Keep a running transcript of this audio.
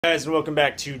Guys, and welcome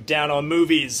back to Down on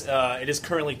Movies. It is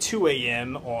currently 2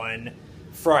 a.m. on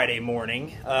Friday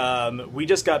morning. We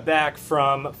just got back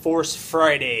from Force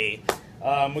Friday.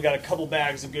 We got a couple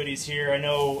bags of goodies here. I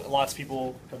know lots of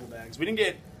people, a couple bags. We didn't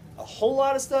get a whole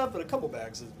lot of stuff, but a couple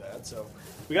bags is bad. So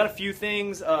we got a few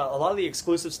things. A lot of the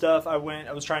exclusive stuff I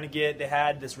was trying to get. They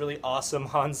had this really awesome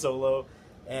Han Solo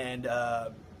and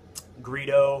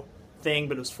Greedo thing,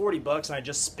 but it was $40 and I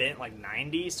just spent like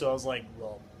 90. So I was like,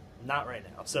 well, not right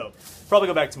now. So probably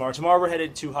go back tomorrow. Tomorrow we're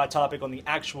headed to Hot Topic on the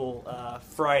actual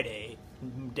Friday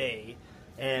day,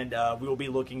 and we will be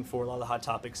looking for a lot of the Hot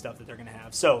Topic stuff that they're going to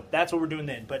have. So that's what we're doing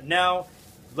then. But now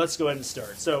let's go ahead and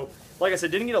start. So like I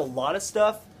said, didn't get a lot of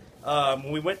stuff.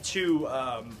 When we went to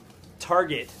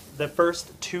Target, the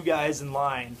first two guys in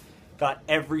line got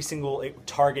every single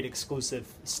Target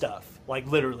exclusive stuff. Like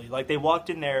literally. Like they walked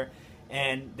in there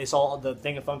and they saw the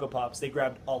thing of Funko Pops. They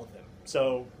grabbed all of them.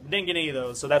 So didn't get any of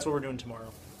those, so that's what we're doing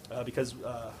tomorrow, because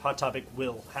Hot Topic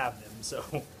will have them.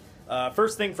 So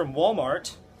first thing from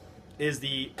Walmart is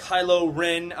the Kylo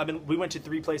Ren. We went to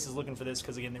 3 places looking for this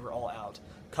because again they were all out.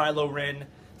 Kylo Ren,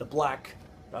 the black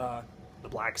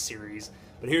series.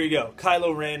 But here you go,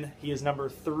 Kylo Ren. He is number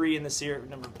 3 in the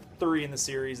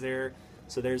series there.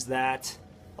 So there's that.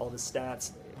 All the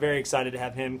stats. Very excited to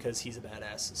have him because he's a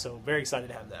badass. So very excited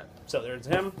to have that. So there's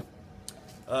him.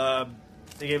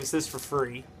 They gave us this for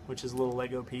free, which is a little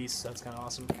Lego piece. That's kind of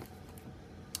awesome.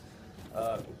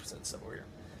 Oops, that's over here.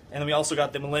 And then we also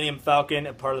got the Millennium Falcon,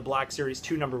 a part of the Black Series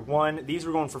 2 #1. These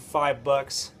were going for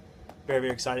 $5. Very,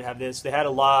 very excited to have this. They had a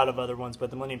lot of other ones,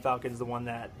 but the Millennium Falcon is the one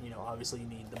that, you know, obviously you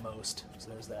need the most. So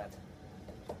there's that.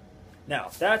 Now,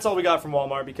 that's all we got from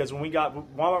Walmart, because when we got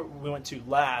Walmart, we went to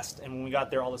last, and when we got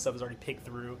there, all the stuff was already picked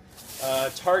through.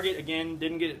 Target, again,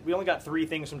 we only got 3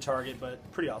 things from Target,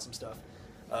 but pretty awesome stuff.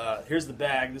 Here's the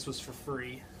bag. This was for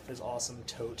free. This awesome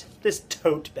tote. This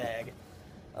tote bag.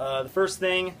 The first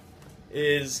thing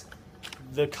is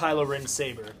the Kylo Ren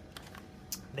saber.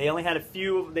 They only had a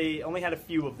few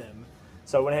of them,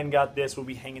 so I went ahead and got this. We'll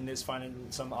be hanging this, finding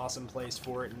some awesome place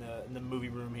for it in the movie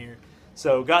room here.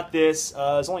 So got this.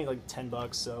 It's only like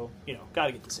 $10, so you know,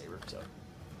 gotta get the saber. So,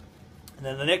 and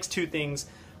then the next 2 things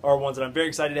are ones that I'm very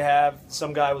excited to have.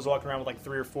 Some guy was walking around with like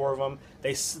 3 or 4 of them.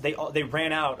 They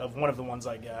ran out of one of the ones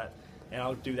I got, and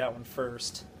I'll do that one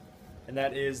first. And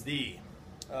that is the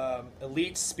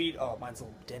Elite Speed. Oh, mine's a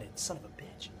little dented, son of a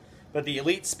bitch. But the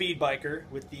Elite Speed Biker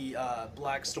with the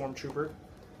Black Stormtrooper.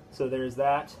 So there's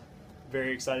that.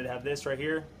 Very excited to have this right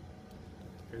here.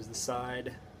 There's the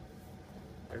side.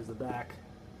 There's the back.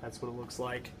 That's what it looks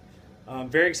like.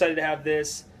 Very excited to have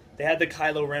this. They had the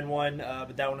Kylo Ren one,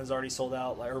 but that one is already sold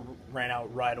out, or ran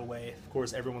out right away. Of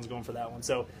course, everyone's going for that one.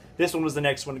 So this one was the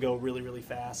next one to go really, really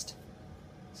fast.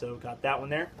 So got that one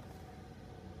there.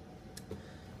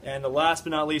 And the last but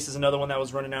not least is another one that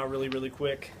was running out really, really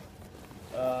quick.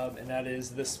 And that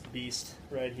is this beast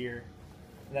right here.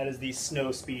 And that is the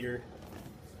Snow Speeder.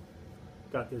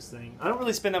 Got this thing. I don't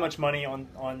really spend that much money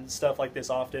on stuff like this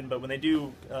often, but when they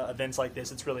do events like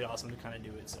this, it's really awesome to kind of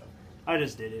do it. So I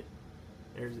just did it.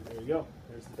 There you go.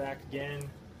 There's the back again.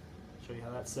 Show you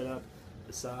how that's set up.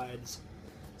 The sides.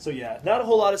 So yeah, not a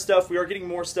whole lot of stuff. We are getting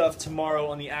more stuff tomorrow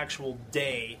on the actual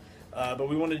day, but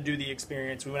we wanted to do the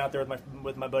experience. We went out there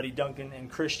with my buddy Duncan and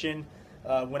Christian.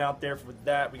 Went out there for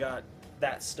that. We got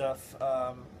that stuff.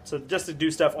 So just to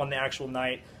do stuff on the actual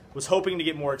night. Was hoping to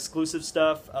get more exclusive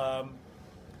stuff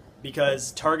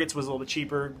because Target's was a little bit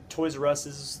cheaper. Toys R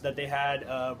Us's that they had,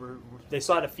 they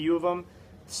still had a few of them.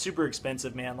 Super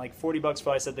expensive, man. Like $40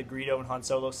 for, I said, the Greedo and Han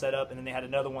Solo setup, and then they had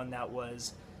another one that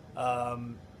was, I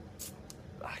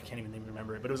can't even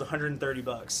remember it, but it was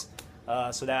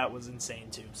 $130. So that was insane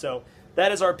too. So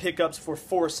that is our pickups for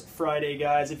Force Friday,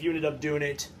 guys. If you ended up doing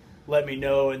it, let me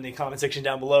know in the comment section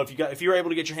down below. If you were able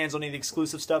to get your hands on any of the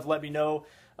exclusive stuff, let me know.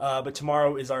 But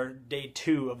tomorrow is our day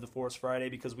 2 of the Force Friday,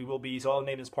 because we will be, so I'll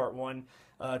name this part 1.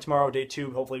 Tomorrow, day 2,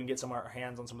 hopefully we can get some of our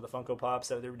hands on some of the Funko Pops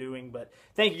that they're doing. But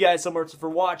thank you guys so much for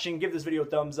watching. Give this video a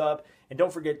thumbs up. And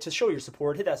don't forget to show your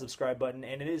support. Hit that subscribe button.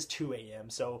 And it is 2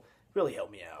 a.m., so really help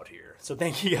me out here. So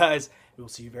thank you guys. We will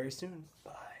see you very soon.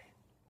 Bye.